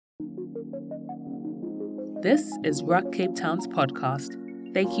This is Rock Cape Town's podcast.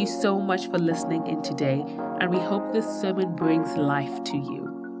 Thank you so much for listening in today, and we hope this sermon brings life to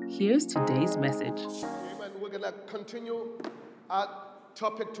you. Here's today's message. Amen. We're going to continue our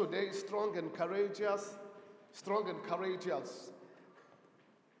topic today, strong and courageous. Strong and courageous.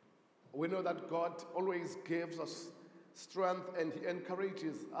 We know that God always gives us strength and He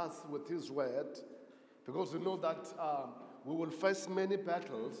encourages us with His word, because we know that we will face many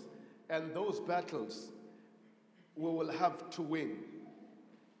battles, and those battles we will have to win.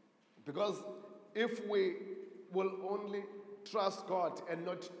 Because if we will only trust God and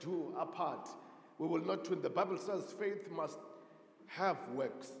not do our part, we will not win. The Bible says faith must have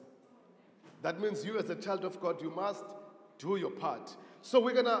works. That means you as a child of God, you must do your part. So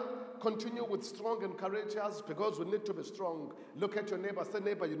we're going to continue with strong and courageous, because we need to be strong. Look at your neighbor. Say,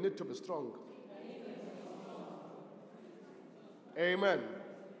 neighbor, you need to be strong. Amen.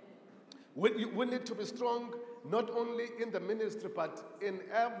 We need to be strong, not only in the ministry, but in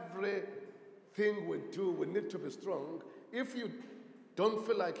everything we do. We need to be strong. If you don't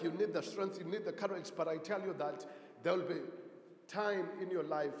feel like you need the strength, you need the courage, but I tell you that there will be time in your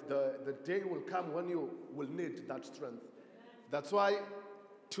life, the day will come when you will need that strength. That's why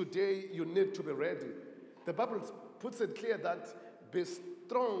today you need to be ready. The Bible puts it clear that be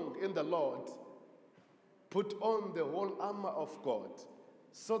strong in the Lord. Put on the whole armor of God,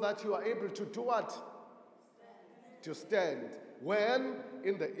 so that you are able to do what? To stand. When?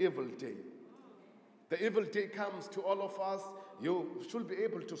 In the evil day. The evil day comes to all of us. You should be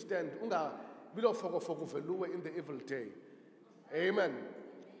able to stand. In the evil day. Amen.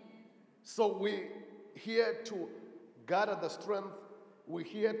 So we're here to gather the strength. We're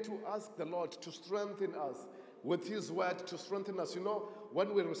here to ask the Lord to strengthen us with His word, to strengthen us. You know,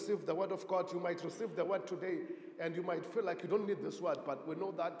 when we receive the word of God, you might receive the word today and you might feel like you don't need this word, but we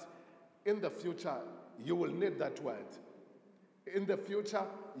know that in the future you will need that word. In the future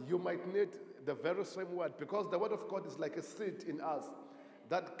you might need the very same word, because the word of God is like a seed in us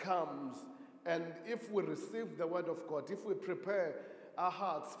that comes, and if we receive the word of God, if we prepare our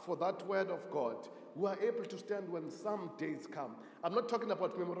hearts for that word of God, we are able to stand when some days come. I'm not talking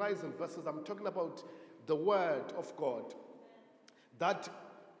about memorizing verses, I'm talking about the word of God that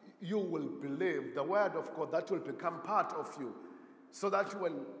you will believe, the word of God that will become part of you, so that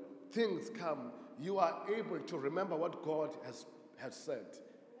when things come, you are able to remember what God has said.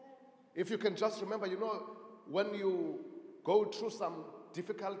 If you can just remember, you know, when you go through some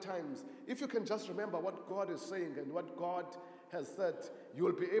difficult times, if you can just remember what God is saying and what God has said, you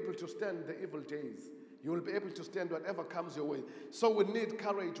will be able to stand the evil days. You will be able to stand whatever comes your way. So we need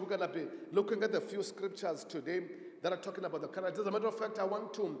courage. We're going to be looking at a few scriptures today that are talking about the courage. As a matter of fact, I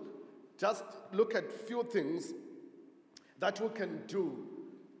want to just look at few things that we can do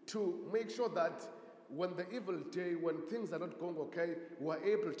to make sure that when the evil day, when things are not going okay, we are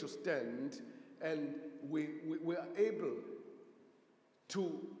able to stand, and we are able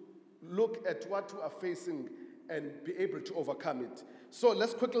to look at what we are facing and be able to overcome it. So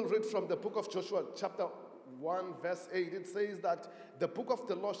let's quickly read from the book of Joshua, chapter 1, verse 8. It says that the book of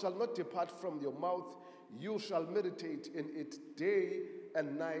the law shall not depart from your mouth. You shall meditate in it day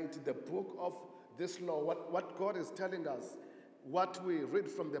and night, the book of this law. What God is telling us, what we read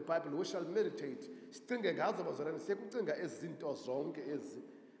from the Bible, we shall meditate.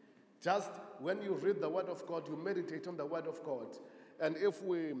 Just when you read the word of God, you meditate on the word of God. And if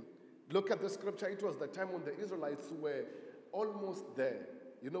we look at the scripture, it was the time when the Israelites were almost there.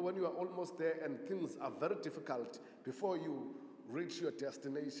 You know, when you are almost there and things are very difficult before you reach your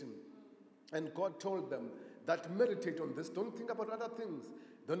destination. And God told them that meditate on this. Don't think about other things.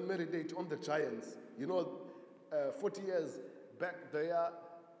 Don't meditate on the giants. You know, 40 years back, their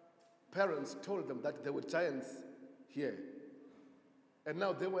parents told them that there were giants here. And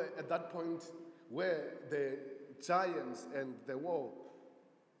now they were at that point where the giants and the war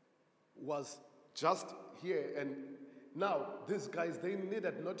was just here. And now these guys, they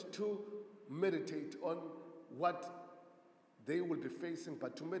needed not to meditate on what they will be facing,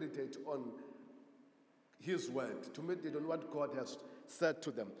 but to meditate on His word, to meditate on what God has said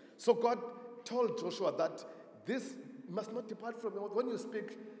to them. So God told Joshua that this must not depart from your mouth. When you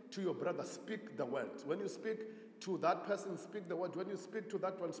speak to your brother, speak the word. When you speak to that person, speak the word. When you speak to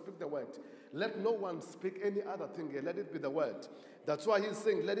that one, speak the word. Let no one speak any other thing here. Let it be the word. That's why He's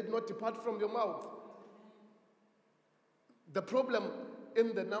saying, let it not depart from your mouth. The problem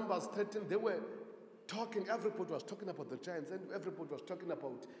in the Numbers 13, they were talking, everybody was talking about the giants, and everybody was talking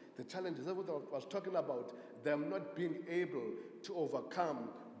about the challenges, everybody was talking about them not being able to overcome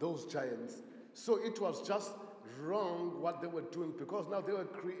those giants. So it was just wrong what they were doing, because now they were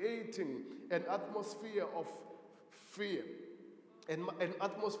creating an atmosphere of fear, and an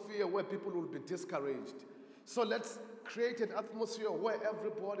atmosphere where people will be discouraged. So let's create an atmosphere where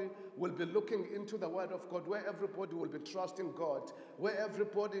everybody will be looking into the Word of God, where everybody will be trusting God, where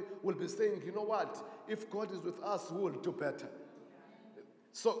everybody will be saying, you know what, if God is with us, we will do better.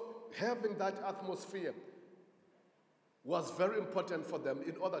 So having that atmosphere was very important for them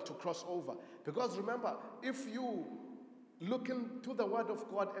in order to cross over. Because remember, if you look into the Word of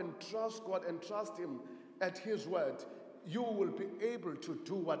God and trust Him at His Word, you will be able to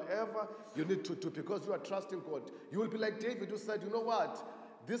do whatever you need to do because you are trusting God. You will be like David, who said, you know what,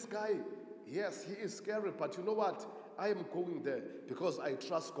 this guy, yes, he is scary, but you know what, I am going there because I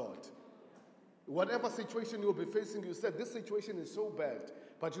trust God. Whatever situation you'll be facing, you said, this situation is so bad,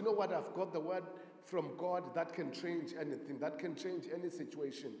 but you know what, I've got the word from God that can change anything, that can change any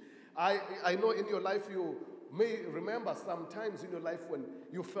situation. I know in your life you may remember sometimes in your life when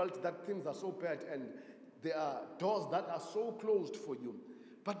you felt that things are so bad and there are doors that are so closed for you.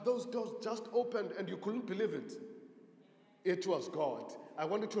 But those doors just opened and you couldn't believe it. It was God. I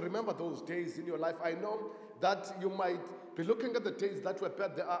want you to remember those days in your life. I know that you might be looking at the days that were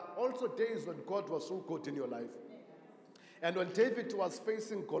bad. There are also days when God was so good in your life. And when David was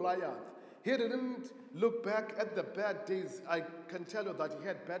facing Goliath, he didn't look back at the bad days. I can tell you that he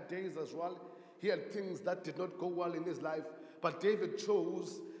had bad days as well. He had things that did not go well in his life. But David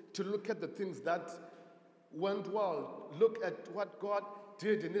chose to look at the things that went well, look at what God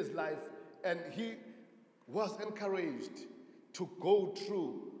did in his life, and he was encouraged to go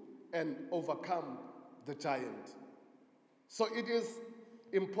through and overcome the giant. So it is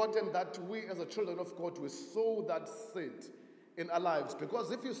important that we as the children of God, we sow that seed in our lives,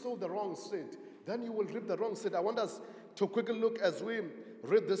 because if you sow the wrong seed, then you will reap the wrong seed. I want us to quickly look as we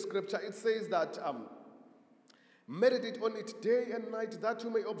read this scripture. It says that meditate on it day and night, that you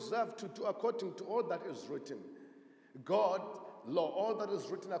may observe to do according to all that is written. God's law, all that is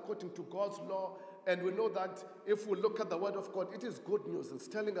written according to God's law. And we know that if we look at the Word of God, it is good news. It's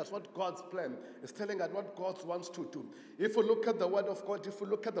telling us what God's plan is, telling us what God wants to do. If we look at the Word of God, if we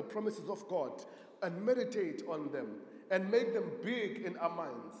look at the promises of God and meditate on them and make them big in our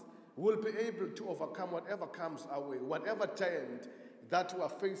minds, we'll be able to overcome whatever comes our way. Whatever giant that we are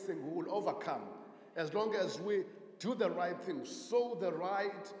facing, we will overcome. As long as we do the right thing, sow the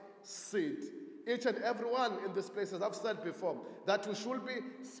right seed. Each and every one in this place, as I've said before, that we should be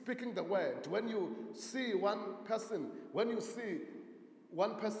speaking the word. When you see one person, when you see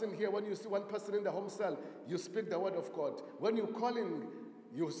one person here, when you see one person in the home cell, you speak the word of God. When you're calling,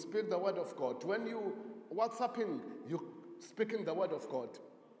 you speak the word of God. When you WhatsApping, you're speaking the word of God.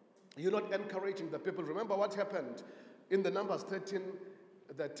 You're not encouraging the people. Remember what happened in the Numbers 13,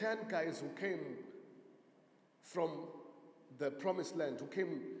 the 10 guys who came from the promised land, who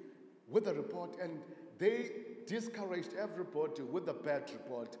came with a report, and they discouraged everybody with a bad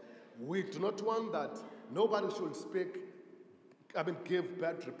report. We do not want that. Nobody should give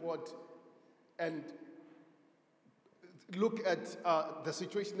bad report and look at the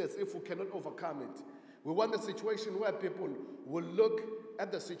situation as if we cannot overcome it. We want a situation where people will look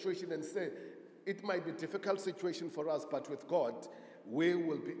at the situation and say, it might be a difficult situation for us, but with God, we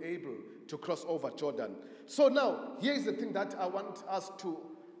will be able to cross over Jordan. So now, here's the thing that I want us to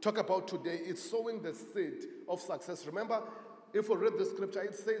talk about today. It's sowing the seed of success. Remember, if we read the scripture,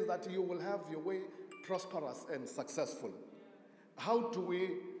 it says that you will have your way prosperous and successful. How do we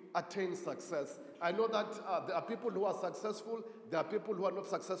attain success? I know that there are people who are successful, there are people who are not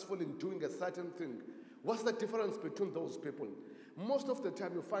successful in doing a certain thing. What's the difference between those people? Most of the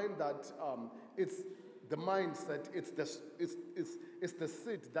time you find that it's the mindset, it's the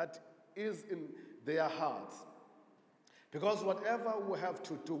seed that is in their hearts. Because whatever we have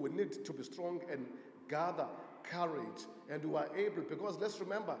to do, we need to be strong and gather courage, and we are able, because let's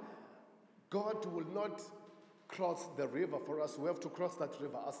remember, God will not cross the river for us. We have to cross that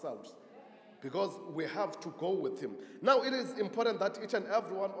river ourselves, because we have to go with him. Now, it is important that each and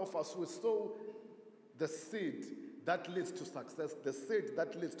every one of us will sow the seed that leads to success, the seed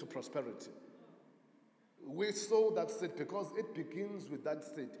that leads to prosperity. We sow that seed because it begins with that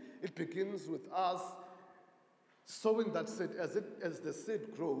seed. It begins with us sowing that seed. As the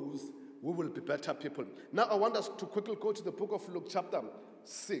seed grows, we will be better people. Now, I want us to quickly go to the book of Luke, chapter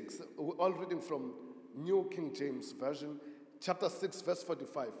 6. We're all reading from New King James Version, chapter 6, verse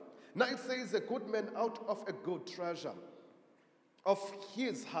 45. Now, it says, a good man out of a good treasure of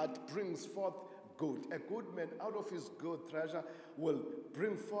his heart brings forth good. A good man out of his good treasure will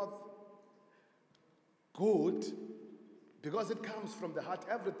bring forth good, because it comes from the heart.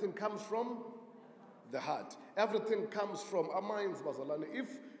 Everything comes from the heart. Everything comes from our minds, Bazalane. If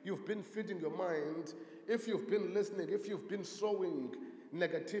you've been feeding your mind, if you've been listening, if you've been sowing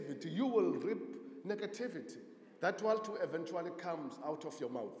negativity, you will reap negativity. That what eventually comes out of your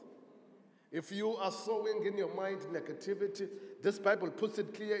mouth. If you are sowing in your mind negativity, this Bible puts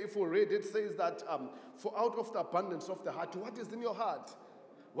it clear. If we read it, says that for out of the abundance of the heart, what is in your heart?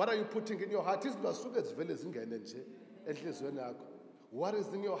 What are you putting in your heart? What is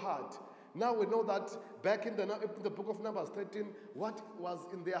in your heart? Now we know that back in the book of Numbers 13, what was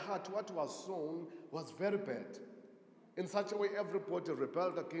in their heart, what was sown, was very bad. In such a way, everybody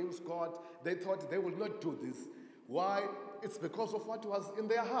rebelled against God. They thought they will not do this. Why? It's because of what was in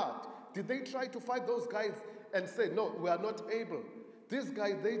their heart. Did they try to fight those guys and say, no, we are not able? These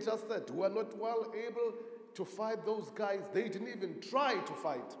guys, they just said, we are not well able to fight those guys. They didn't even try to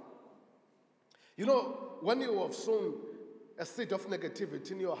fight. You know, when you have sown a seed of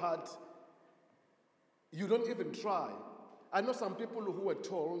negativity in your heart, you don't even try. I know some people who were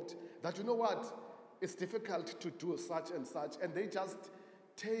told that, you know what, it's difficult to do such and they just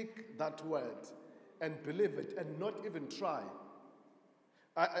take that word and believe it and not even try.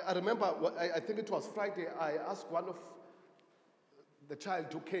 I remember, I think it was Friday, I asked one of the child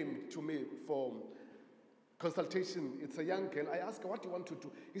who came to me for consultation. It's a young girl. I asked her, what do you want to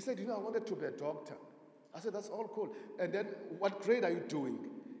do? He said, I wanted to be a doctor. I said, that's all cool. And then, what grade are you doing?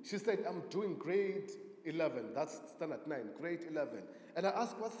 She said, I'm doing grade 11. That's standard 9, grade 11. And I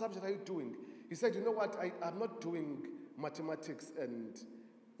asked, what subject are you doing? He said, you know what, I'm not doing mathematics and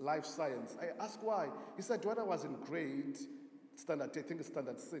life science. I asked why. He said, when I was in grade standard, I think it's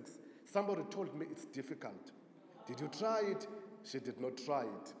standard 6, somebody told me it's difficult. Did you try it? She did not try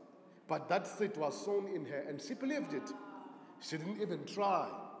it. But that seed was sown in her and she believed it. She didn't even try.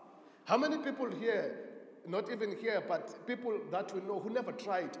 How many people here, not even here, but people that we know who never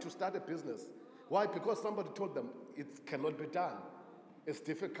tried to start a business? Why? Because somebody told them it cannot be done. It's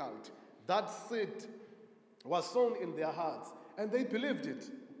difficult. That seed was sown in their hearts and they believed it.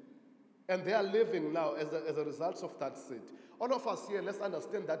 And they are living now as a result of that seed. All of us here, let's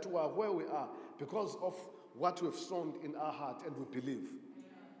understand that we are where we are because of what we've sown in our heart and we believe.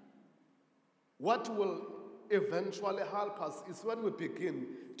 What will eventually help us is when we begin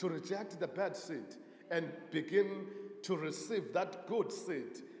to reject the bad seed and begin to receive that good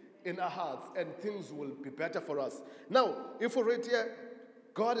seed in our hearts, and things will be better for us. Now, if we read here,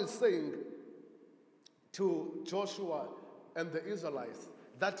 God is saying to Joshua and the Israelites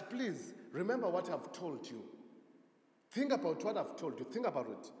that please remember what I've told you. Think about what I've told you. Think about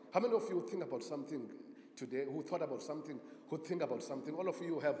it. How many of you think about something today, who thought about something, who think about something? All of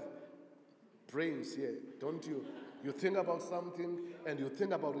you have brains here, don't you? You think about something and you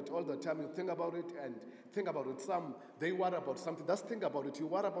think about it all the time. You think about it and think about it. Some, they worry about something. Just think about it. You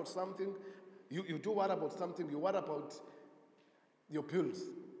worry about something. You do worry about something. You worry about your bills.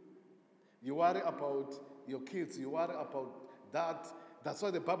 You worry about your kids. You worry about that. That's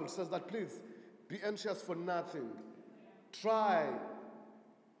why the Bible says that please be anxious for nothing. Try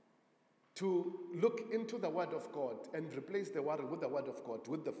to look into the Word of God and replace the worry with the Word of God,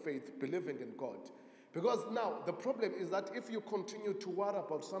 with the faith, believing in God. Because now the problem is that if you continue to worry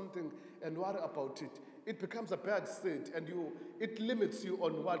about something and worry about it, it becomes a bad seed and it limits you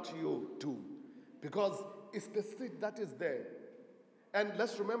on what you do. Because it's the seed that is there. And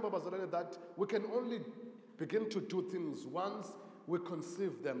let's remember, Bazalene, that we can only begin to do things once we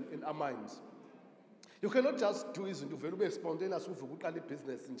conceive them in our minds. You cannot just do it spontaneous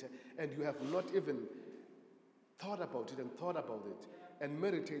business and you have not even thought about it and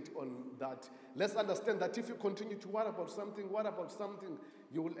meditate on that. Let's understand that if you continue to worry about something,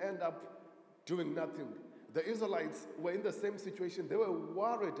 you will end up doing nothing. The Israelites were in the same situation. They were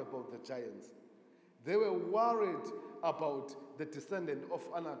worried about the giants. They were worried about the descendant of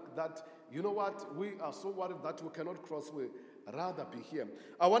Anak, that, you know what, we are so worried that we cannot cross, we rather be here.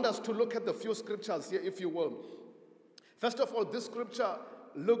 I want us to look at the few scriptures here, if you will. First of all, this scripture,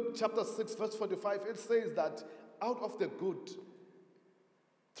 Luke chapter 6, verse 45, it says that out of the good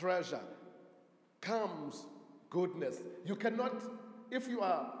treasure comes goodness. You cannot, if you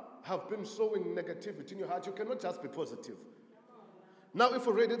have been sowing negativity in your heart, you cannot just be positive. Now, if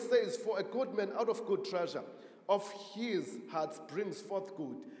we read it, says, for a good man out of good treasure of his heart brings forth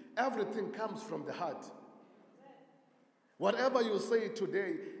good. Everything comes from the heart. Whatever you say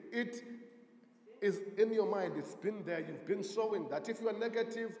today, it is in your mind. It's been there. You've been sowing that. If you are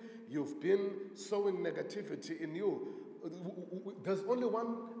negative, you've been sowing negativity in you. There's only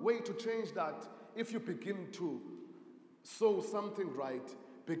one way to change that. If you begin to sow something right,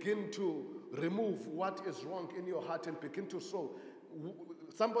 begin to remove what is wrong in your heart and begin to sow.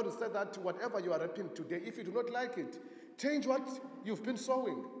 Somebody said that whatever you are reaping today, if you do not like it, change what you've been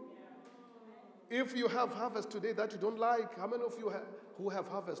sowing. If you have harvest today that you don't like, how many of you who have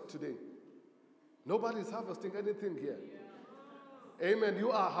harvest today? Nobody is harvesting anything here. Amen.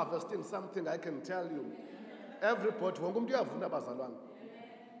 You are harvesting something, I can tell you. Everybody,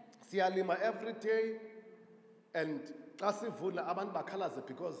 siyalima every day, and xa sivuna abantu bakhalaze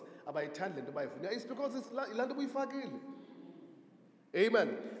because abayithandi le nto bayivuna. It's because it's laa nto buyifakile.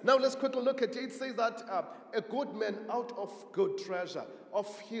 Amen. Now let's quickly look at it. It says that a good man out of good treasure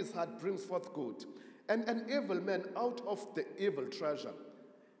of his heart brings forth good, and an evil man out of the evil treasure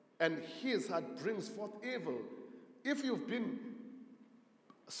and his heart brings forth evil. If you've been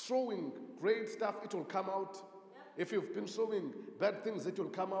sowing great stuff, it will come out. If you've been sowing bad things, it will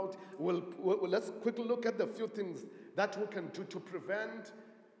come out. Let's quickly look at the few things that we can do to prevent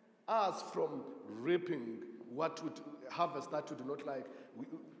us from reaping what would harvest that you do not like.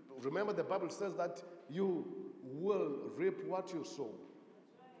 Remember, the Bible says that you will reap what you sow.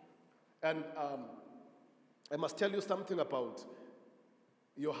 And I must tell you something about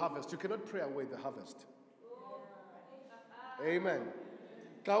your harvest. You cannot pray away the harvest. Amen.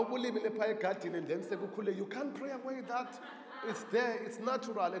 You can't pray away that. It's there, it's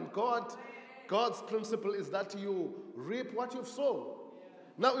natural. And God's principle is that you reap what you've sown.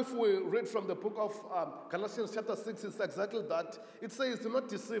 Now, if we read from the book of Galatians chapter 6, it's exactly that. It says, do not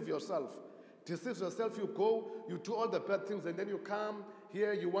deceive yourself. Deceive yourself, you go, you do all the bad things, and then you come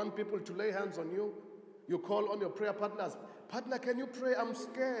here, you want people to lay hands on you. You call on your prayer partners. Partner, can you pray? I'm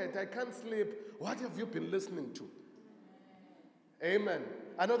scared, I can't sleep. What have you been listening to? Amen.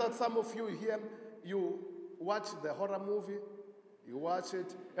 I know that some of you here, you watch the horror movie, you watch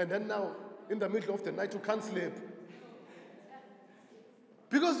it, and then now, in the middle of the night, you can't sleep.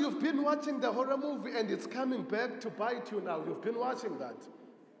 Because you've been watching the horror movie and it's coming back to bite you now. You've been watching that.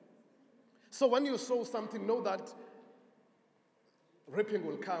 So when you sow something, know that reaping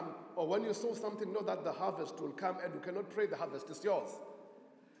will come. Or when you sow something, know that the harvest will come, and you cannot pray the harvest is yours.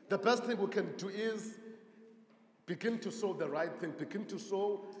 The best thing we can do is begin to sow the right thing. Begin to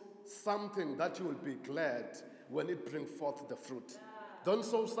sow something that you will be glad when it brings forth the fruit. Don't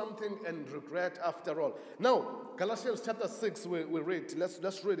sow something and regret after all. Now, Galatians chapter 6, we read.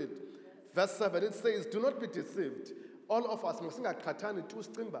 Let's read it. Verse 7, it says, do not be deceived. All of us,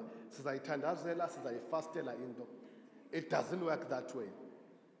 it doesn't work that way.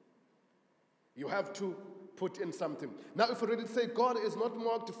 You have to put in something. Now, if we read it, say, God is not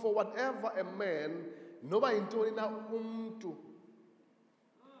mocked, for whatever a man, noba intoni na umntu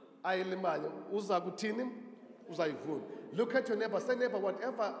ayilimayo, uza kuthini? Uzayivuna. Look at your neighbor. Say, neighbor,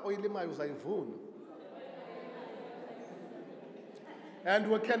 whatever oyilimayo uzayivuna. And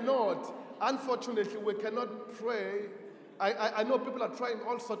we cannot, unfortunately, we cannot pray. I know people are trying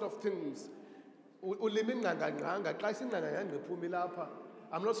all sorts of things. I'm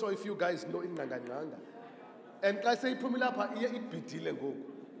not sure if you guys know inganganganga. And I say pumilapa ibhidile ngoku.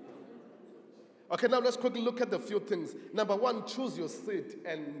 Okay, now let's quickly look at the few things. Number one, choose your seed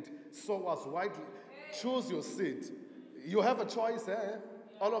and sow us widely. Choose your seed. You have a choice, eh?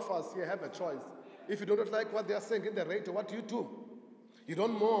 All of us here have a choice. If you do not like what they are saying in the radio, what do? You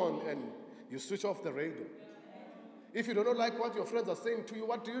don't mourn and you switch off the radio. If you do not like what your friends are saying to you,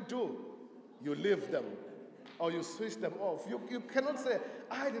 what do? You leave them or you switch them off. You cannot say,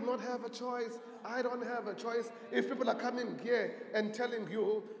 I did not have a choice. I don't have a choice. If people are coming here and telling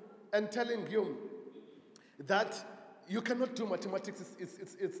you that you cannot do mathematics,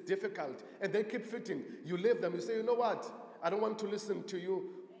 it's difficult, and they keep fitting, you leave them. You say, you know what? I don't want to listen to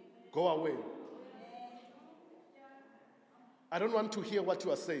you. Go away. I don't want to hear what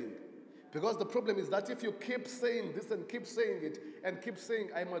you are saying. Because the problem is that if you keep saying this and keep saying it and keep saying,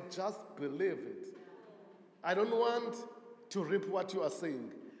 I must just believe it. I don't want to reap what you are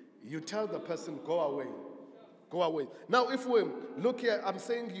saying. You tell the person, go away. Go away. Now, if we look here, I'm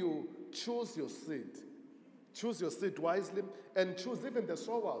saying you choose your seed. Choose your seed wisely and choose even the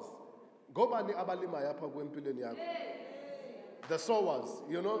sowers. The sowers,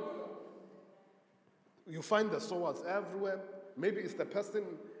 you know. You find the sowers everywhere. Maybe it's the person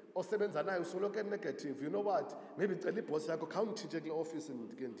osebenza nayo usoloko negative. You know what? Maybe it's a boss yakho khawungitshintshe kule office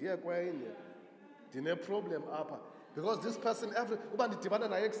ndiye kwenye. Ndine problem apha. Because this person uba ndidibana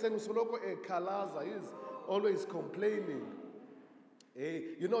naye ekuseni usoloko ekhalaza, he's always complaining.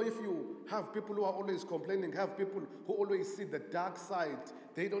 You know, if you have people who are always complaining, have people who always see the dark side,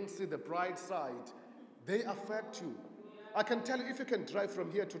 they don't see the bright side, they affect you. I can tell you, if you can drive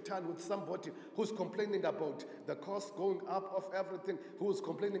from here to town with somebody who's complaining about the cost going up of everything, who's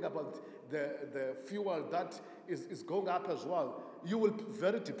complaining about the fuel that is going up as well, you will be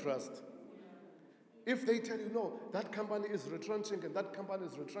very depressed. If they tell you, no, that company is retrenching and that company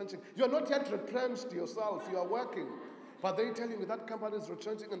is retrenching, you are not yet retrenched yourself, you are working. But they tell you that company is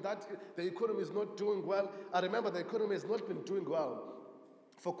retrenching and that the economy is not doing well. I remember the economy has not been doing well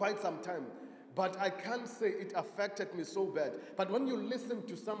for quite some time. But I can't say it affected me so bad. But when you listen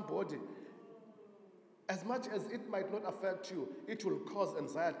to somebody, as much as it might not affect you, it will cause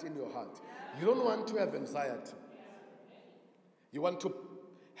anxiety in your heart. You don't want to have anxiety. You want to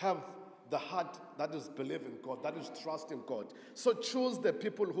have the heart that is believing God, that is trusting God. So choose the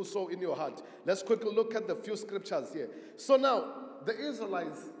people who sow in your heart. Let's quickly look at the few scriptures here. So now, the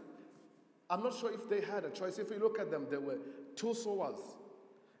Israelites, I'm not sure if they had a choice. If you look at them, there were two sowers.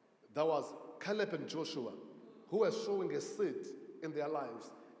 There was Caleb and Joshua, who were sowing a seed in their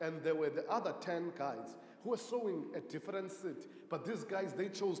lives. And there were the other 10 guys who were sowing a different seed. But these guys, they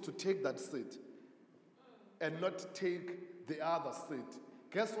chose to take that seed and not take the other seed.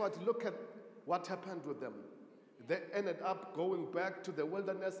 Guess what? Look at what happened with them. They ended up going back to the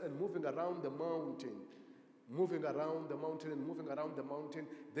wilderness and moving around the mountain. Moving around the mountain and moving around the mountain.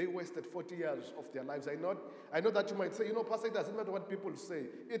 They wasted 40 years of their lives. I know that you might say, Pastor, it doesn't matter what people say.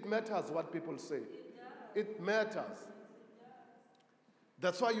 It matters what people say. It matters.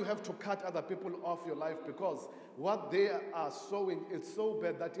 That's why you have to cut other people off your life, because what they are sowing is so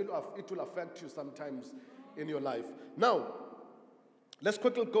bad that it will affect you sometimes in your life. Now, let's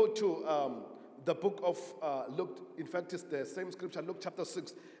quickly go to the book of Luke. In fact, it's the same scripture, Luke chapter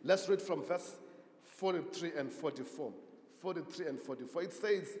 6. Let's read from verse 43 and 44. 43 and 44. It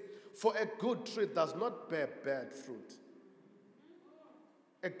says, "For a good tree does not bear bad fruit.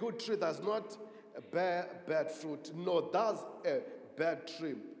 A good tree does not bear bad fruit, nor does a bad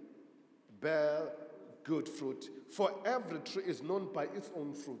tree bear good fruit. For every tree is known by its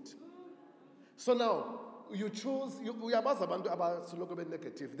own fruit." So now, you choose, we are about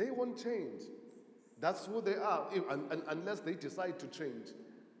negative. They won't change. That's who they are, unless they decide to change.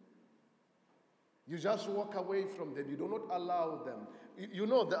 You just walk away from them. You do not allow them. You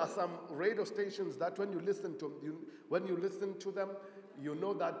know, there are some radio stations that when you listen to them, you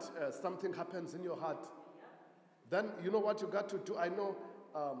know that something happens in your heart. Then you know what you got to do. I know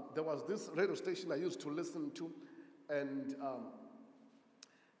there was this radio station I used to listen to, and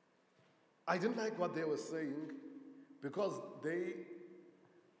I didn't like what they were saying, because they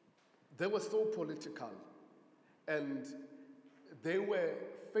were so political, and they were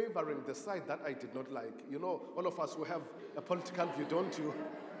favoring the side that I did not like. You know, all of us will have a political view, don't you?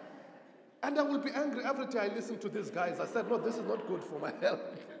 And I will be angry every time I listen to these guys. I said, no, this is not good for my health.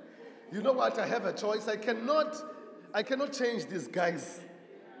 You know what? I have a choice. I cannot change these guys.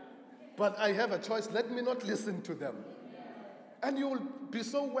 But I have a choice. Let me not listen to them. And you will be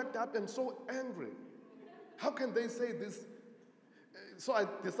so worked up and so angry. How can they say this? So I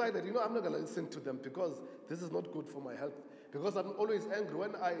decided, I'm not going to listen to them, because this is not good for my health. Because I'm always angry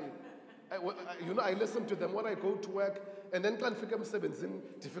when I listen to them when I go to work, and then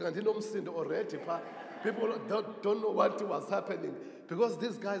already. People don't know what was happening, because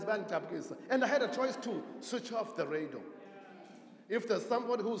these guys, and I had a choice to switch off the radio. If there's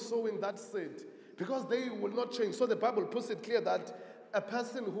somebody who's sowing that seed, because they will not change. So the Bible puts it clear that a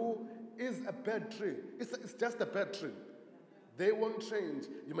person who is a bad tree, it's just a bad tree. They won't change.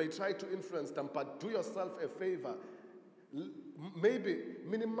 You may try to influence them, but do yourself a favor. Maybe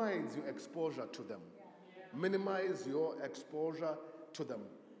minimize your exposure to them. Minimize your exposure to them.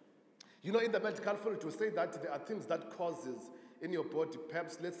 In the medical field, it will say that there are things that causes in your body.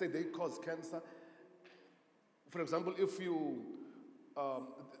 Perhaps, let's say they cause cancer. For example, if you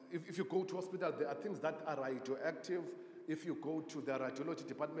go to hospital, there are things that are radioactive. If you go to the radiology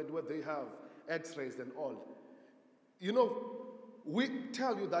department where they have x-rays and all. We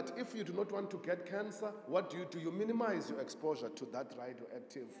tell you that if you do not want to get cancer, what do? You minimize your exposure to that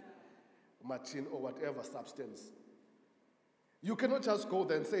radioactive machine or whatever substance. You cannot just go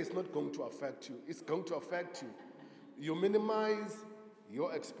there and say it's not going to affect you. It's going to affect you. You minimize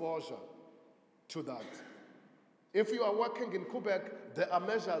your exposure to that. If you are working in Quebec, there are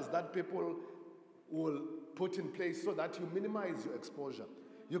measures that people will put in place so that you minimize your exposure.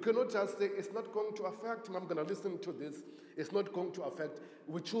 You cannot just say, it's not going to affect me, I'm going to listen to this. It's not going to affect.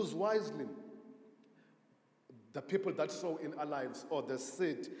 We choose wisely the people that sow in our lives, or the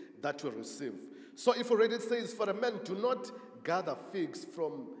seed that we receive. So if already it says, for a man, do not gather figs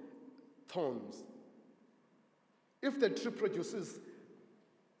from thorns. If the tree produces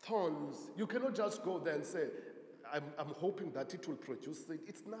thorns, you cannot just go there and say, I'm hoping that it will produce seed.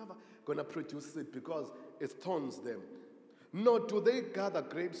 It's never going to produce seed, because it's thorns there. Nor do they gather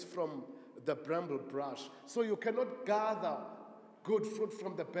grapes from the bramble brush. So you cannot gather good fruit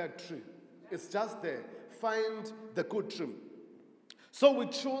from the bad tree. It's just there. Find the good tree. So we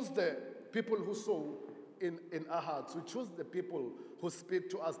choose the people who sow in our hearts. We choose the people who speak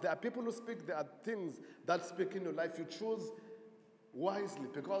to us. There are people who speak. There are things that speak in your life. You choose wisely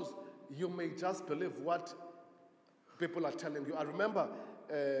because you may just believe what people are telling you. I remember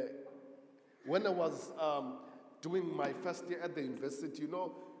when I was doing my first year at the university,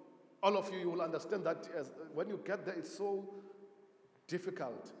 all of you will understand that when you get there, it's so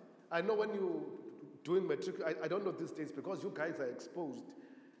difficult. I know when you doing matric, I don't know these days because you guys are exposed.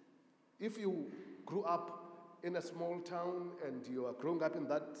 If you grew up in a small town and you are growing up in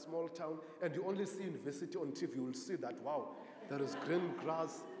that small town and you only see university on TV, you will see that, wow, there is green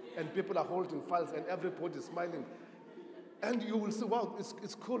grass and people are holding files and everybody is smiling. And you will say, wow,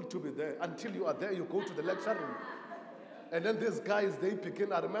 it's cool to be there. Until you are there, you go to the lecture room. And then these guys, they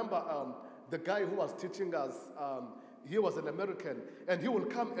begin. I remember the guy who was teaching us, he was an American. And he will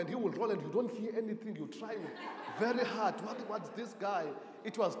come and he will roll and you don't hear anything. You try very hard. What's this guy?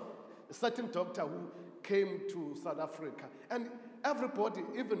 It was a certain doctor who came to South Africa. And everybody,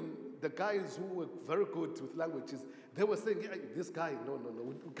 even the guys who were very good with languages, they were saying, yeah, this guy, no,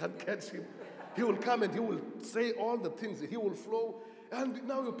 we can't catch him. He will come and he will say all the things. He will flow. And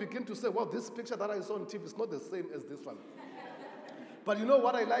now you begin to say, well, this picture that I saw on TV is not the same as this one. But you know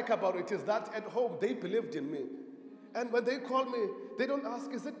what I like about it is that at home, they believed in me. And when they call me, they don't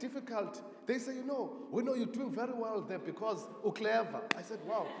ask, is it difficult? They say, we know you're doing very well there because you're clever. I said,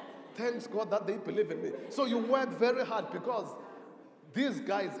 wow, thanks God that they believe in me. So you work very hard because these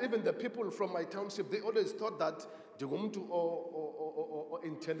guys, even the people from my township, they always thought that Jugumtu or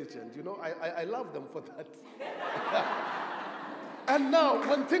intelligent. I love them for that. And now,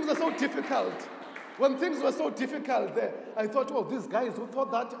 when things are so difficult, when things were so difficult there, I thought, oh, these guys who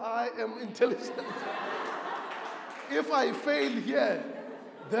thought that I am intelligent. If I fail here,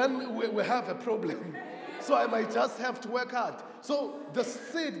 then we have a problem. So I might just have to work hard. So the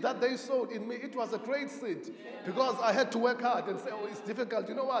seed that they sowed in me, it was a great seed because I had to work hard and say, oh, it's difficult.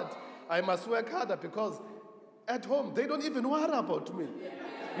 You know what? I must work harder because at home, they don't even worry about me.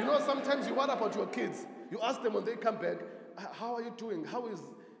 Sometimes you worry about your kids. You ask them when they come back, how are you doing? How is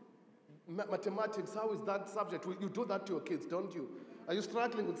mathematics? How is that subject? You do that to your kids, don't you? Are you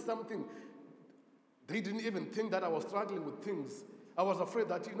struggling with something? They didn't even think that I was struggling with things. I was afraid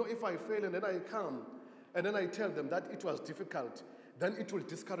that, if I fail and then I come and then I tell them that it was difficult, then it will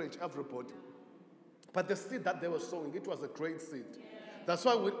discourage everybody. But the seed that they were sowing, it was a great seed. That's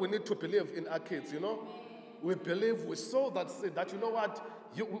why we need to believe in our kids, We believe, we sow that seed, that we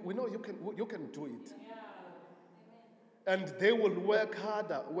know you can do it. And they will work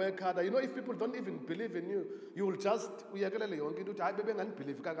harder. If people don't even believe in you, you will just, it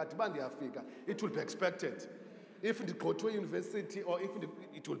will be expected. If you go to a university or if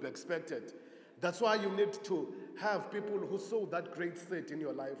it will be expected. That's why you need to have people who sow that great seed in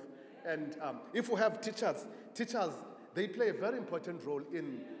your life. And if we have teachers, they play a very important role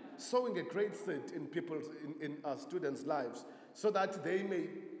in sowing a great seed in our students' lives so that they may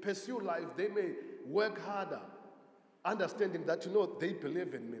pursue life, they may work harder, understanding that, they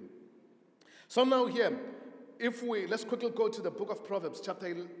believe in me. So now here, let's quickly go to the book of Proverbs,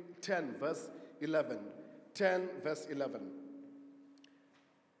 chapter 10, verse 11. 10, verse 11.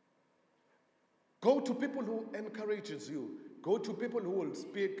 Go to people who encourages you. Go to people who will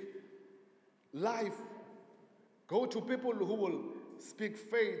speak life. Go to people who will speak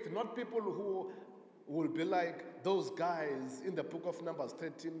faith, not people who will be like those guys in the book of Numbers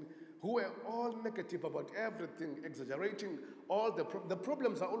 13 who were all negative about everything, exaggerating all the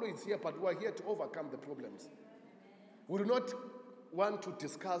problems are always here, but we are here to overcome the problems. We do not want to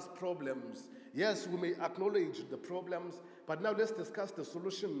discuss problems. Yes, we may acknowledge the problems, but now let's discuss the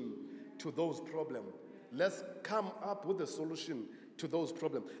solution to those problems. Let's come up with a solution to those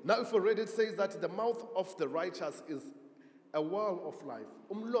problems. Now, if we read it, says that the mouth of the righteous is a wall of life.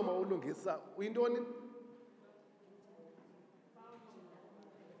 Umlomo ulungisa uyintoni?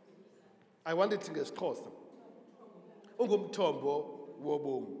 I want it ngesixhosa. Ungumthombo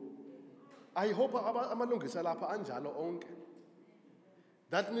wobomi. I hope amalungisa lapha anjalo onke.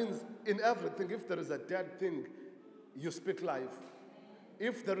 That means in everything, if there is a dead thing, you speak life.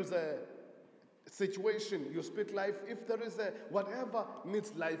 If there is a situation, you speak life. If there is a whatever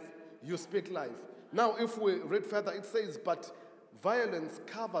needs life, you speak life. Now, if we read further, it says, but violence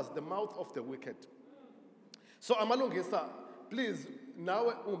covers the mouth of the wicked. So, amalungisa, please,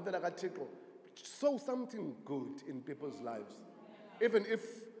 now, sow something good in people's lives. Even if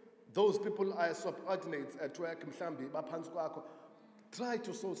those people are subordinates at work, try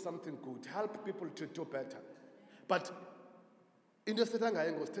to sow something good. Help people to do better. But Into esithetha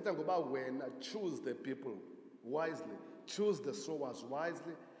ngayo ngosithetha ngoba wena choose the people wisely, choose the sowers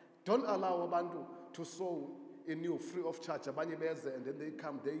wisely. Don't allow abantu to sow in you free of charge. Abanye beze and then they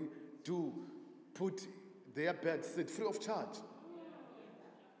come, they do put their bad seed free of charge.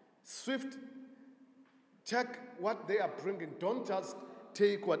 Swift, check what they are bringing. Don't just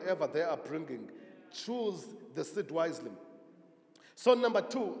take whatever they are bringing. Choose the seed wisely. So number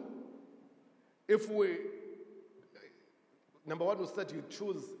two, number one, we said you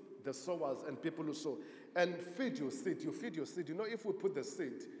choose the sowers and people who sow. And feed your seed. You feed your seed. You know, if we put the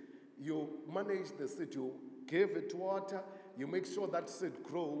seed, you manage the seed. You give it water. You make sure that seed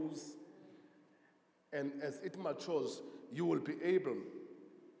grows. And as it matures, you will be able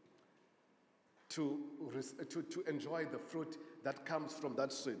to enjoy the fruit that comes from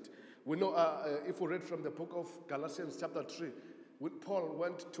that seed. We know, if we read from the book of Galatians chapter 3, when Paul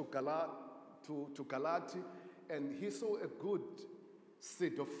went to Galati, and he saw a good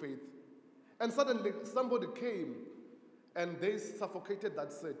seed of faith. And suddenly somebody came and they suffocated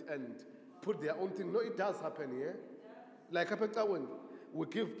that seed and put their own thing. No, it does happen here. Like when we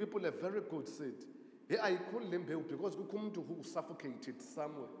give people a very good seed. Here I call them because we come to who suffocated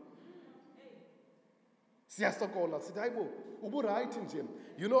somewhere.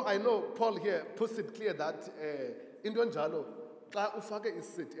 You know, I know Paul here puts it clear that in Donjalo, is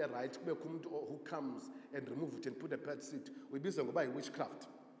seed right who comes and remove it and put a bad seed. We busy by witchcraft.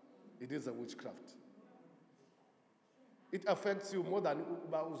 It is a witchcraft. It affects you more than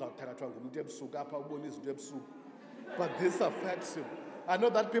but this affects you. I know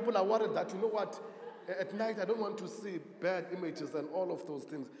that people are worried that, you know what, at night I don't want to see bad images and all of those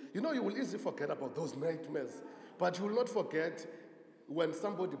things. You know, you will easily forget about those nightmares, but you will not forget when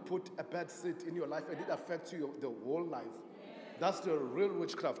somebody put a bad seed in your life and it affects you the whole life. That's the real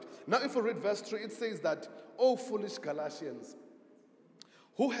witchcraft. Now, if we read verse 3, it says that, "O foolish Galatians,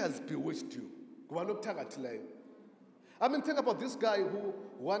 who has bewitched you?" I mean, think about this guy who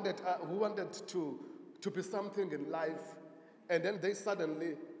wanted to be something in life, and then they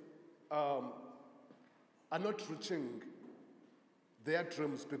suddenly are not reaching their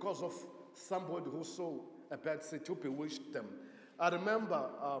dreams because of somebody who saw a bad seed who bewitched them. I remember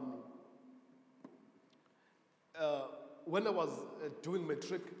when I was doing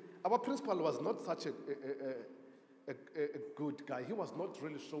matric, our principal was not such a good guy. He was not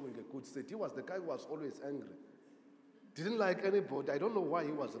really showing a good seed. He was the guy who was always angry. Didn't like anybody. I don't know why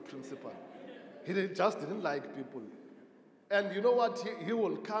he was a principal. He just didn't like people. And you know what? He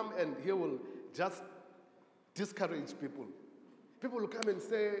will come and he will just discourage people. People will come and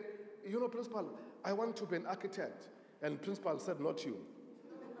say, "You know, principal, I want to be an architect." And principal said, "Not you."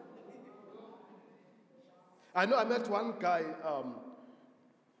 I know I met one guy,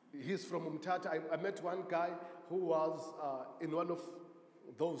 he's from Umtata. I met one guy who was in one of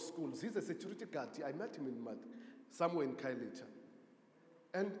those schools. He's a security guard. I met him somewhere in Kailicha.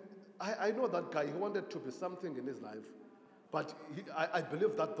 And I know that guy, he wanted to be something in his life. But I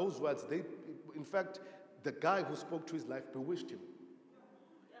believe that those words, in fact, the guy who spoke to his life bewitched him.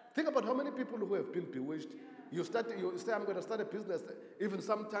 Think about how many people who have been bewitched. You say, "I'm going to start a business." Even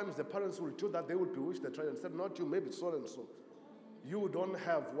sometimes the parents will do that. They will bewitch the child and say, "Not you, maybe so and so." You don't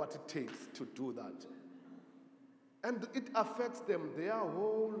have what it takes to do that. And it affects them their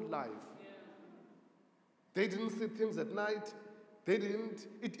whole life. They didn't see things at night.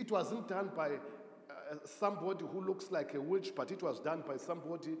 It wasn't done by somebody who looks like a witch, but it was done by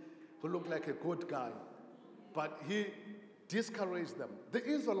somebody who looked like a good guy. But he discouraged them. The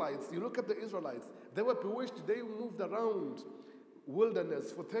Israelites, you look at the Israelites, they were bewitched. They moved around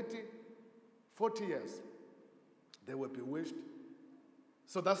wilderness for 30, 40 years. They were bewitched.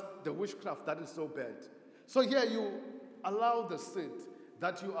 So that's the witchcraft that is so bad. So here you allow the seed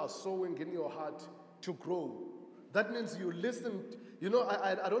that you are sowing in your heart to grow. That means you listen. You know,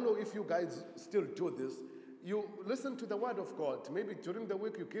 I don't know if you guys still do this. You listen to the word of God. Maybe during the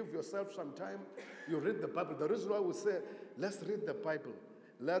week you give yourself some time. You read the Bible. The reason why we say, let's read the Bible.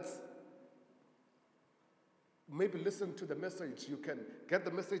 Let's maybe listen to the message. You can get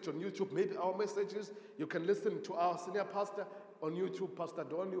the message on YouTube. Maybe our messages. You can listen to our senior pastor on YouTube, Pastor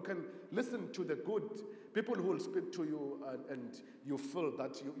Don. You can listen to the good people who will speak to you and you feel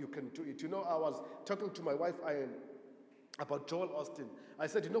that you can do it. You know, I was talking to my wife about Joel Austin. I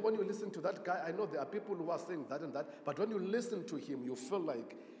said, you know, when you listen to that guy, I know there are people who are saying that and that, but when you listen to him, you feel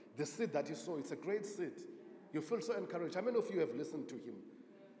like the seed that you sow, it's a great seed. You feel so encouraged. How many of you have listened to him?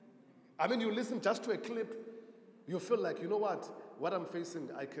 I mean, you listen just to a clip, you feel like, you know what, what I'm facing,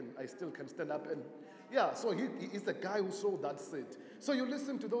 I still can stand up. And yeah, so he is the guy who sowed that seed. So you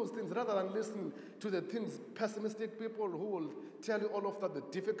listen to those things rather than listen to the things, pessimistic people who will tell you all of that, the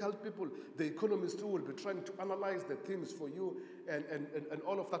difficult people, the economists who will be trying to analyze the things for you and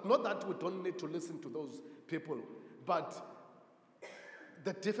all of that. Not that we don't need to listen to those people, but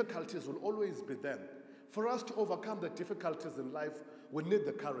the difficulties will always be there. For us to overcome the difficulties in life, we need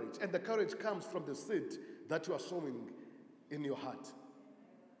the courage. And the courage comes from the seed that you are sowing in your heart.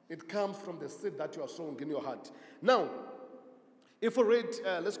 It comes from the seed that you are sowing in your heart. Now, if we read,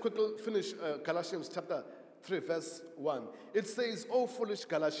 let's quickly finish Galatians chapter 3, verse 1. It says, "O foolish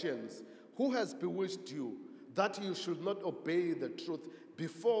Galatians, who has bewitched you that you should not obey the truth,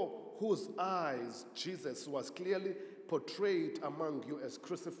 before whose eyes Jesus was clearly portrayed among you as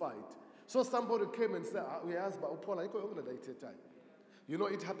crucified?" So somebody came and said, you know,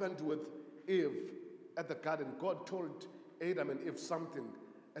 it happened with Eve at the garden. God told Adam and Eve something.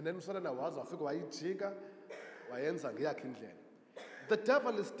 And then the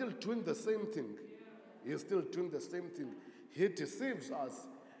devil is still doing the same thing. He is still doing the same thing. He deceives us.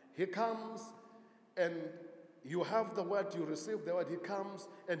 He comes and you have the word, you receive the word. He comes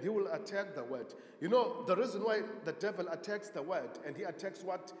and he will attack the word. You know, the reason why the devil attacks the word and he attacks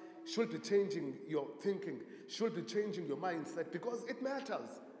what should be changing your thinking, should be changing your mindset, because it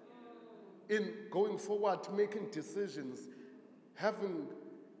matters in going forward, making decisions, having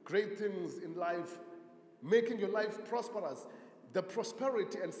great things in life, making your life prosperous. The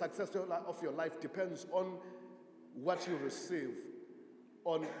prosperity and success of your life depends on what you receive,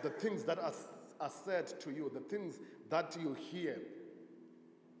 on the things that are said to you, the things that you hear.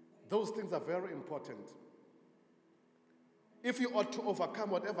 Those things are very important. If you ought to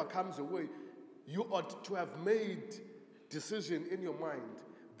overcome whatever comes your way, you ought to have made decision in your mind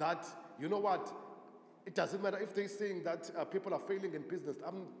that, you know what, it doesn't matter if they're saying that people are failing in business,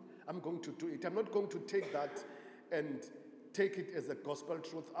 I'm going to do it. I'm not going to take that and take it as a gospel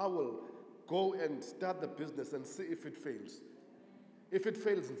truth. I will go and start the business and see if it fails. If it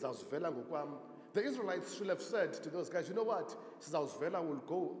fails, the Israelites should have said to those guys, you know what, will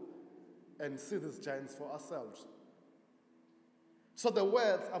go and see these giants for ourselves. So the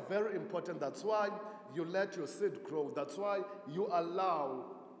words are very important. That's why you let your seed grow. That's why you allow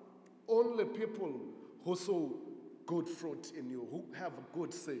only people who sow good fruit in you, who have a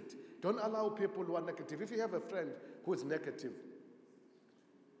good seed. Don't allow people who are negative. If you have a friend who is negative,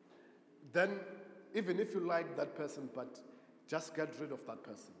 then even if you like that person, but just get rid of that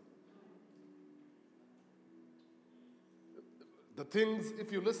person. The things,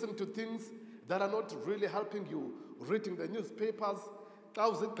 if you listen to things that are not really helping you, reading the newspapers,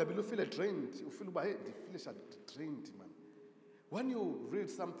 you feel drained. You feel drained, man. When you read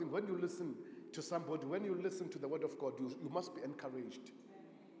something, when you listen to somebody, when you listen to the word of God, you must be encouraged.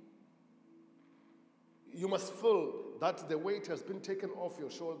 You must feel that the weight has been taken off your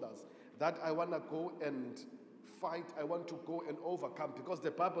shoulders, that I want to go and fight, I want to go and overcome, because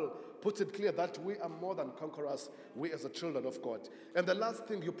the Bible puts it clear that we are more than conquerors, we as the children of God. And the last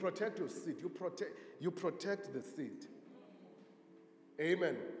thing, you protect your seed. You protect the seed.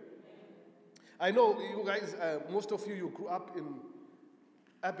 Amen. I know you guys, most of you grew up in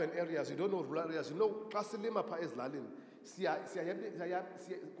urban areas. You don't know rural areas. You know,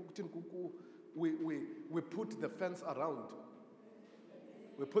 we put the fence around.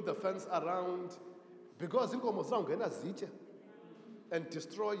 We put the fence around because and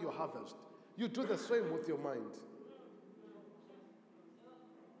destroy your harvest. You do the same with your mind.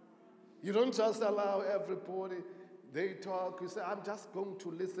 You don't just allow everybody, they talk, you say, I'm just going to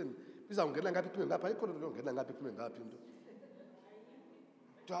listen.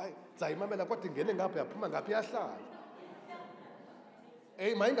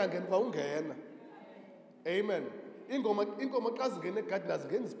 Amen. Inkomo xa zingena egadini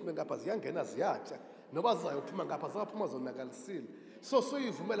azingeni ziphume ngapha ziyangena ziyatya noba zizayophuma ngapha zaphuma zonakalisile. So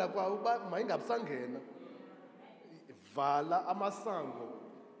suyivumela kwa uba mayingabisangena. Vala amasango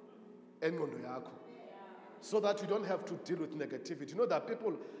engqondo yakho, so that you don't have to deal with negativity. You know that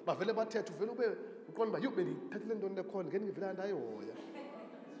people bavele bathethe uvele ube uqonda uba yho bendiyithethele ntoni lekhona ngeni ngivele ndayihoya.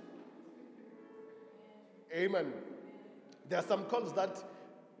 Amen. There are some calls that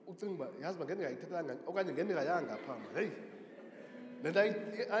ucinga uba yazi uba ngeni ngayithethelanga okanye ngeni ngayanga phama. Heyi, le nto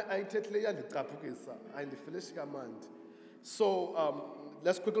ayithethileyo iyandicaphukisa, ayindifilishi kamandi. So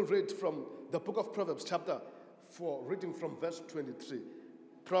let's quickly read from the book of Proverbs chapter 4, reading from verse 23.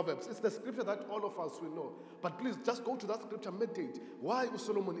 Proverbs, it's the scripture that all of us will know. But please just go to that scripture, meditate. Why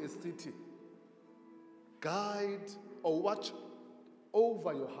Solomon is city? Guide or watch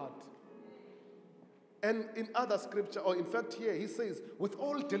over your heart. And in other scripture, or in fact here, he says, with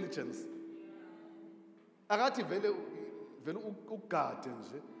all diligence. Akathi vele ugade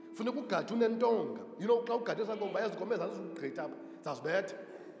nje. Funeka ugade unentonga. You know, xa ugade sankomba yazigomeza azigqitha apha. Zawuzibetha.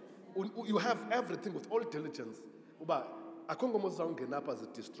 You have everything with all diligence. Uba akho ngomo zizawungena apha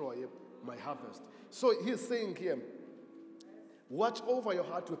zidestroye my harvest. So he's saying here, watch over your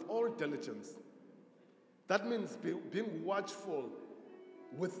heart with all diligence. That means being watchful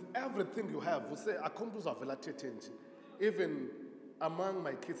with everything you have. We say, akho mntu uzavela athethe nje. Even among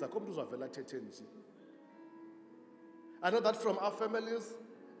my kids, akho mntu uzavela athethe nje. I know that from our families,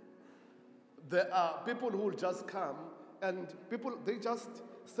 there are people who will just come and people, they just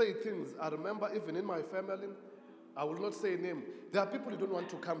say things. I remember even in my family, I will not say a name, there are people who don't want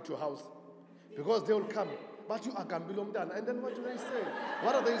to come to your house because they will come, but you are Gambilo Mdana. And then what do they say?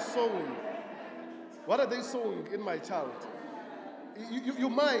 What are they sowing? What are they sowing in my child? You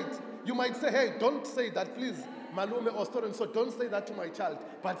might say, hey, don't say that, please, Malume or so and so, don't say that to my child,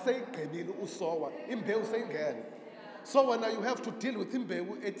 but say, Gemini Usowa, Imbe say again. So when you have to deal with him,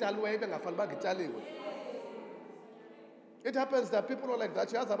 it happens that people are like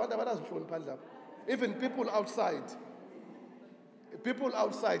that. Even people outside, you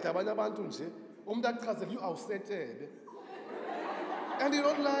are settled. And you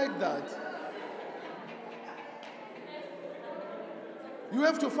don't like that. You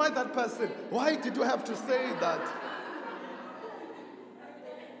have to fight that person. Why did you have to say that?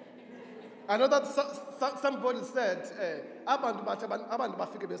 I know that somebody said, abantu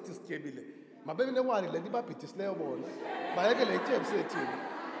bafike besisityebile. Mabebi newari le ndibabhidisileyo bona. Bayeke le tyebe sethini.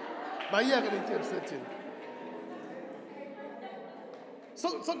 Bayeke le tyebe sethini.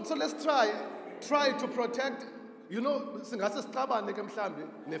 So let's try to protect, you know, singase sixabane ke mhlambi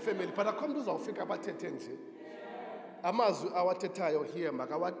nefamily, but akho mntu uzawufika bathethe nje. Amazwi awathethayo here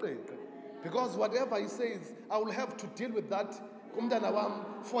makawaqeqe. Because whatever he says, I will have to deal with that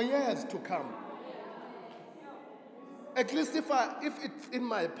for years to come. At least if it's in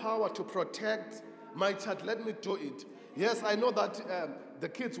my power to protect my child, let me do it. Yes, I know that the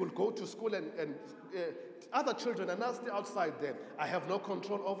kids will go to school and other children are nasty outside there. I have no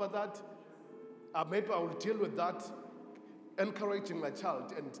control over that. Maybe I will deal with that, encouraging my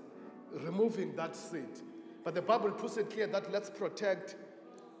child and removing that seed. But the Bible puts it clear that let's protect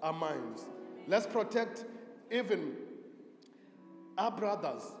our minds. Let's protect even our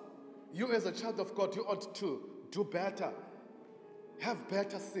brothers. You as a child of God, you ought to do better. Have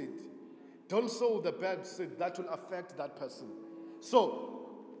better seed. Don't sow the bad seed that will affect that person. So,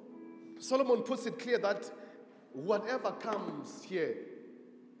 Solomon puts it clear that whatever comes here,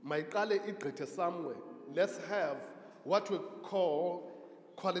 mayiqale igqithe somewhere. Let's have what we call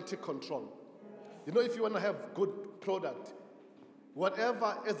quality control. You know, if you want to have good product,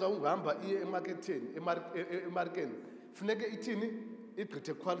 whatever ezawuhamba iye emarketini, funeke ithini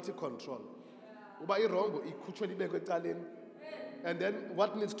igqithe quality control. Uba irongo ikhutshwe libekwe ecaleni, and then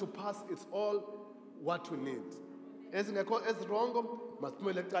what needs to pass is all what we need. Ezingekho ezirongo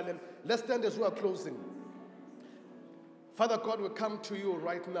masiphumele ecaleni. Let's stand as we are closing. Father God, we come to you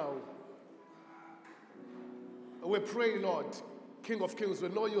right now. We pray, Lord, King of Kings, we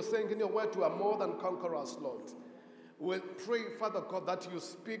know you're saying in your word you are more than conquerors, Lord. We pray, Father God, that you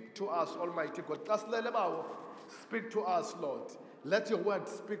speak to us, Almighty God. Speak to us, Lord. Let your word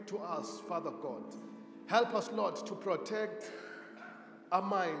speak to us, Father God. Help us, Lord, to protect our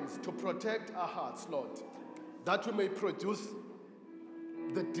minds, to protect our hearts, Lord, that we may produce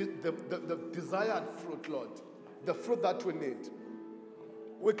the desired fruit, Lord, the fruit that we need.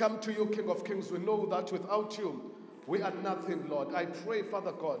 We come to you, King of Kings. We know that without you, we are nothing, Lord. I pray,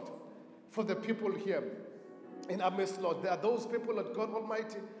 Father God, for the people here in our midst, Lord. There are those people, Lord God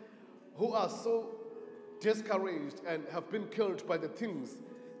Almighty, who are so discouraged and have been killed by the things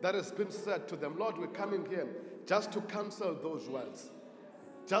that has been said to them. Lord, we're coming here just to cancel those words,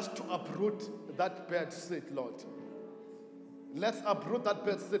 just to uproot that bad seed, Lord. Let's uproot that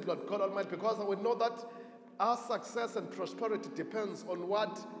bad seed, Lord God Almighty, because we know that our success and prosperity depends on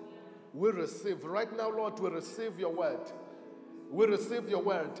what we receive. Right now, Lord, we receive your word. We receive your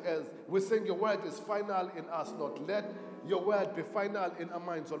word as we're saying your word is final in us, Lord. Let your word be final in our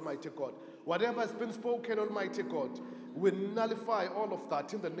minds, Almighty God. Whatever has been spoken, Almighty God, we nullify all of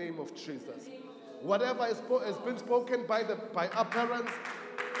that in the name of Jesus. Whatever has been spoken by our parents,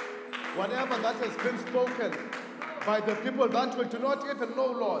 whatever that has been spoken by the people that we do not even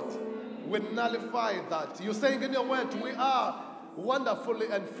know, Lord, we nullify that. You're saying in your word, we are wonderfully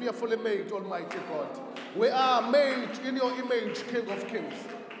and fearfully made, Almighty God. We are made in your image, King of Kings.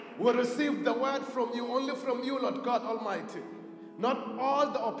 We receive the word from you, only from you, Lord God Almighty. Not all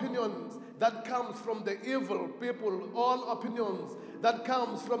the opinions that comes from the evil people, all opinions that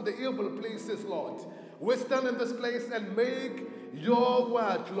comes from the evil places, Lord. We stand in this place and make your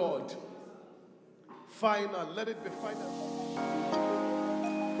word, Lord, final. Let it be final.